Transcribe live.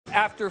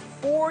After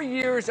 4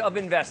 years of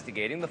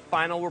investigating, the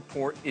final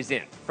report is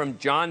in from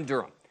John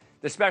Durham,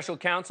 the special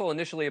counsel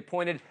initially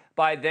appointed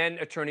by then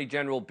Attorney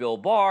General Bill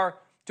Barr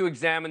to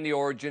examine the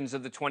origins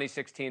of the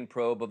 2016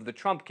 probe of the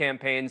Trump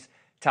campaign's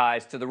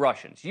ties to the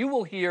Russians. You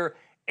will hear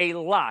a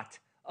lot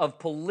of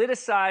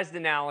politicized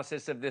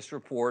analysis of this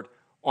report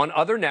on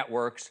other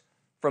networks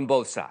from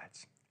both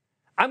sides.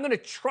 I'm going to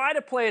try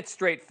to play it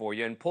straight for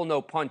you and pull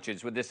no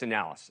punches with this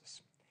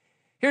analysis.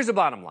 Here's the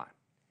bottom line.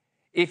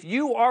 If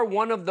you are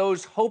one of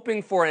those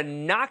hoping for a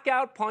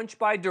knockout punch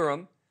by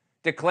Durham,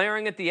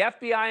 declaring that the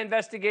FBI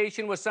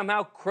investigation was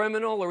somehow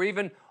criminal or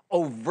even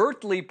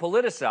overtly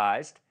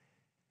politicized,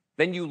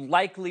 then you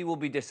likely will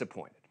be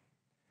disappointed.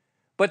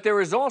 But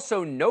there is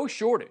also no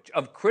shortage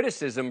of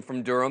criticism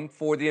from Durham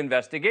for the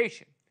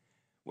investigation,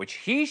 which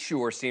he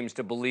sure seems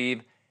to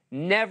believe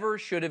never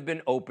should have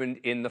been opened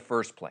in the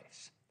first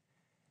place.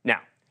 Now,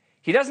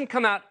 he doesn't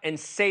come out and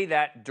say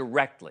that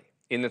directly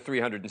in the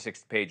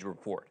 306-page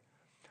report.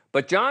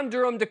 But John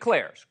Durham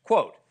declares,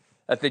 quote,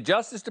 that the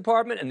Justice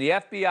Department and the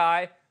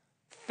FBI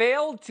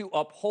failed to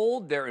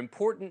uphold their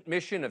important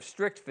mission of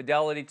strict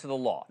fidelity to the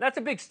law. That's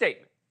a big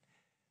statement.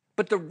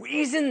 But the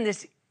reason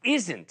this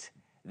isn't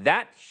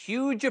that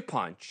huge a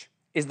punch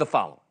is the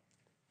following.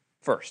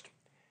 First,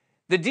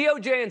 the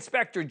DOJ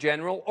Inspector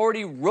General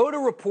already wrote a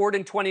report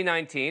in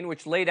 2019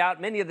 which laid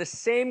out many of the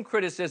same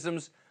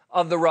criticisms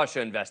of the Russia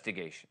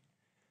investigation,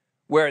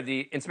 where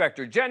the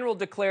Inspector General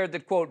declared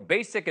that, quote,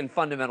 basic and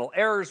fundamental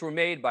errors were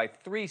made by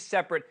 3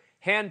 separate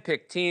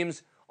hand-picked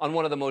teams on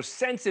one of the most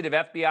sensitive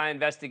FBI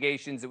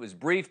investigations that was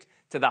briefed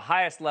to the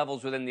highest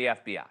levels within the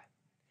FBI.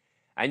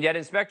 And yet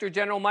Inspector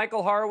General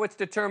Michael Horowitz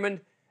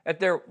determined that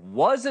there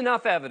was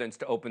enough evidence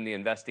to open the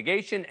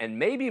investigation, and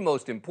maybe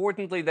most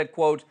importantly that,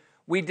 quote,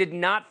 we did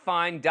not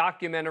find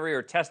documentary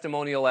or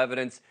testimonial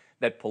evidence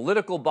that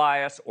political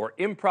bias or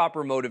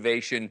improper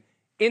motivation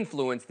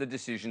influenced the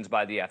decisions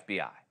by the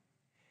FBI.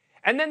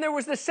 And then there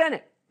was the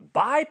Senate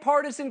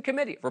bipartisan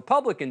committee of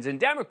Republicans and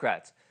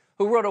Democrats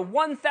who wrote a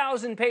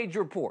 1,000-page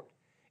report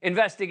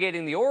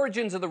investigating the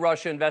origins of the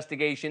Russia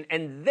investigation,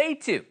 and they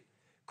too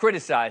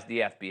criticized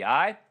the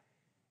FBI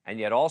and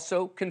yet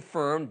also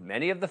confirmed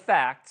many of the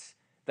facts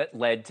that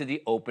led to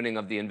the opening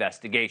of the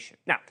investigation.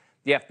 Now,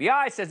 the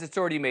FBI says it's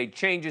already made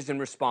changes in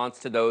response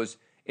to those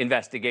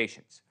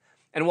investigations.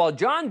 And while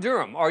John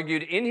Durham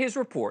argued in his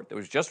report that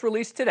was just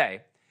released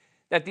today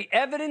that the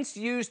evidence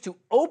used to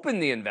open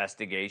the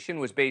investigation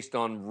was based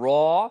on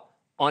raw,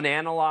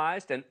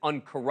 unanalyzed, and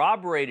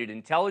uncorroborated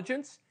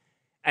intelligence,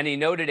 and he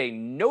noted a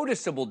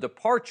noticeable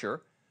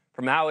departure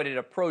from how it had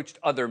approached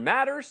other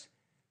matters,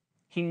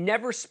 he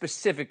never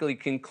specifically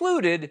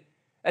concluded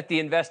that the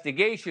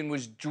investigation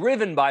was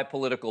driven by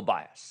political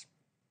bias.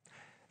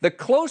 The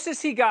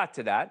closest he got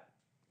to that,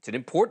 it's an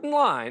important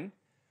line,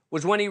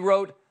 was when he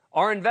wrote,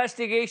 our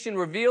investigation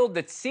revealed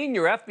that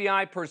senior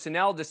FBI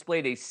personnel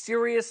displayed a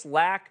serious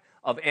lack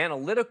of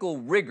analytical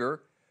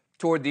rigor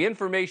toward the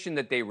information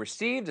that they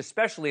received,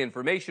 especially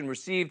information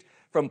received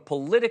from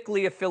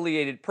politically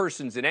affiliated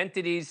persons and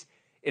entities.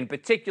 In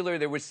particular,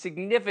 there was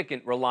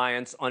significant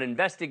reliance on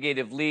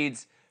investigative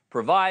leads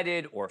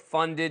provided or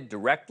funded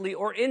directly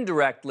or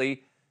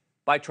indirectly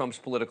by Trump's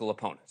political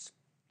opponents.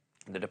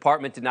 The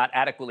department did not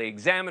adequately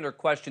examine or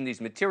question these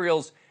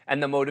materials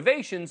and the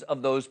motivations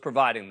of those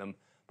providing them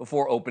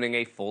before opening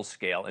a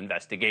full-scale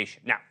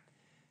investigation. Now,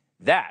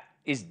 that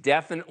is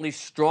definitely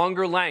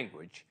stronger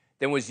language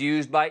than was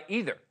used by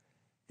either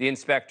the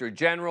Inspector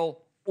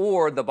General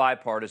or the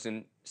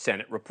bipartisan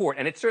Senate report,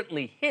 and it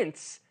certainly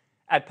hints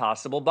at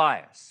possible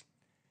bias.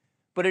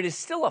 But it is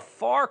still a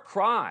far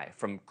cry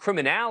from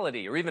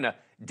criminality or even a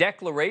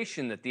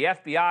declaration that the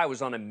FBI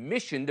was on a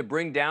mission to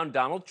bring down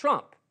Donald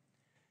Trump.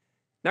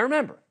 Now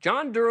remember,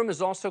 John Durham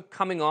is also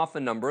coming off a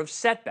number of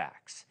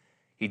setbacks.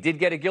 He did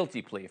get a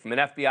guilty plea from an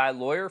FBI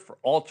lawyer for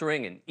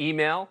altering an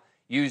email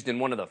used in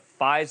one of the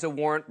FISA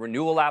warrant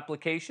renewal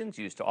applications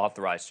used to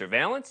authorize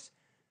surveillance,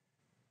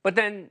 but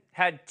then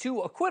had 2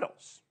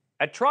 acquittals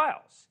at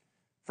trials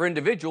for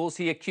individuals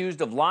he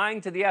accused of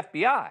lying to the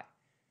FBI.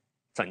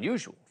 It's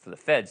unusual for the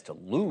feds to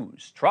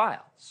lose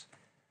trials.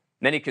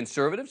 Many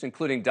conservatives,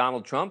 including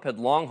Donald Trump, had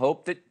long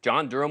hoped that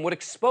John Durham would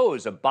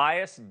expose a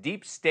biased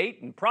deep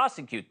state and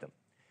prosecute them.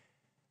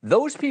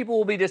 Those people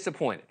will be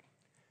disappointed.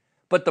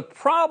 But the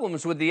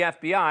problems with the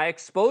FBI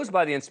exposed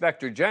by the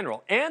Inspector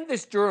General and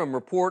this Durham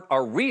report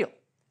are real.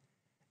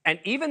 And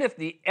even if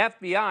the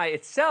FBI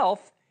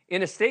itself,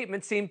 in a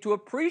statement, seemed to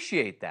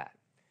appreciate that,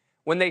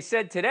 when they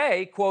said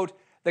today, quote,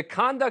 the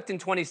conduct in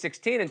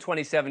 2016 and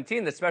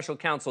 2017 that Special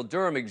Counsel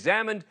Durham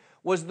examined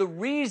was the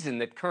reason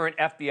that current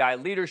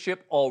FBI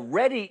leadership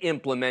already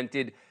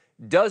implemented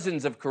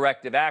dozens of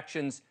corrective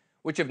actions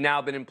which have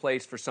now been in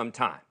place for some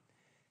time.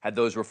 Had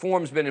those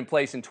reforms been in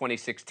place in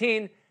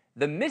 2016,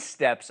 the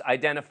missteps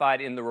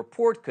identified in the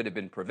report could have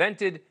been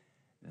prevented.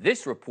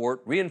 This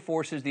report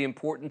reinforces the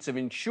importance of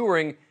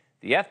ensuring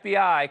the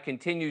FBI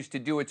continues to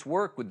do its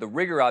work with the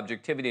rigor,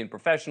 objectivity, and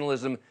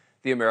professionalism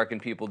the American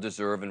people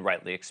deserve and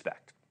rightly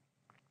expect.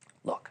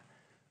 Look,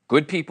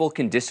 good people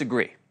can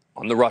disagree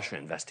on the Russia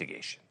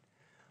investigation,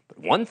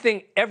 But one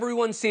thing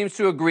everyone seems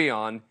to agree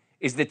on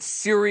is that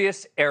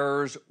serious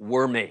errors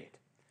were made,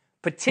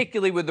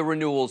 particularly with the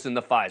renewals in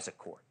the FISA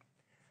court.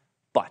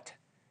 But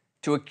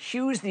to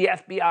accuse the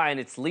FBI and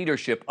its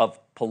leadership of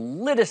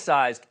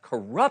politicized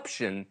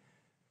corruption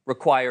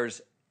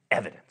requires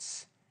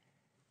evidence.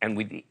 And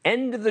with the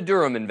end of the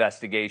Durham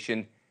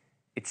investigation,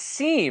 it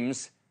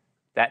seems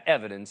that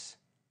evidence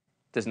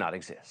does not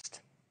exist.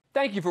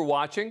 Thank you for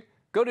watching.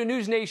 Go to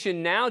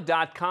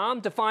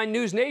newsnationnow.com to find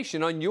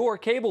NewsNation on your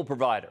cable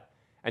provider.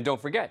 And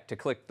don't forget to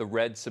click the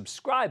red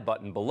subscribe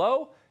button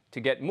below to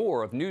get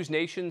more of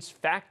NewsNation's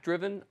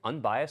fact-driven,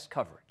 unbiased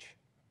coverage.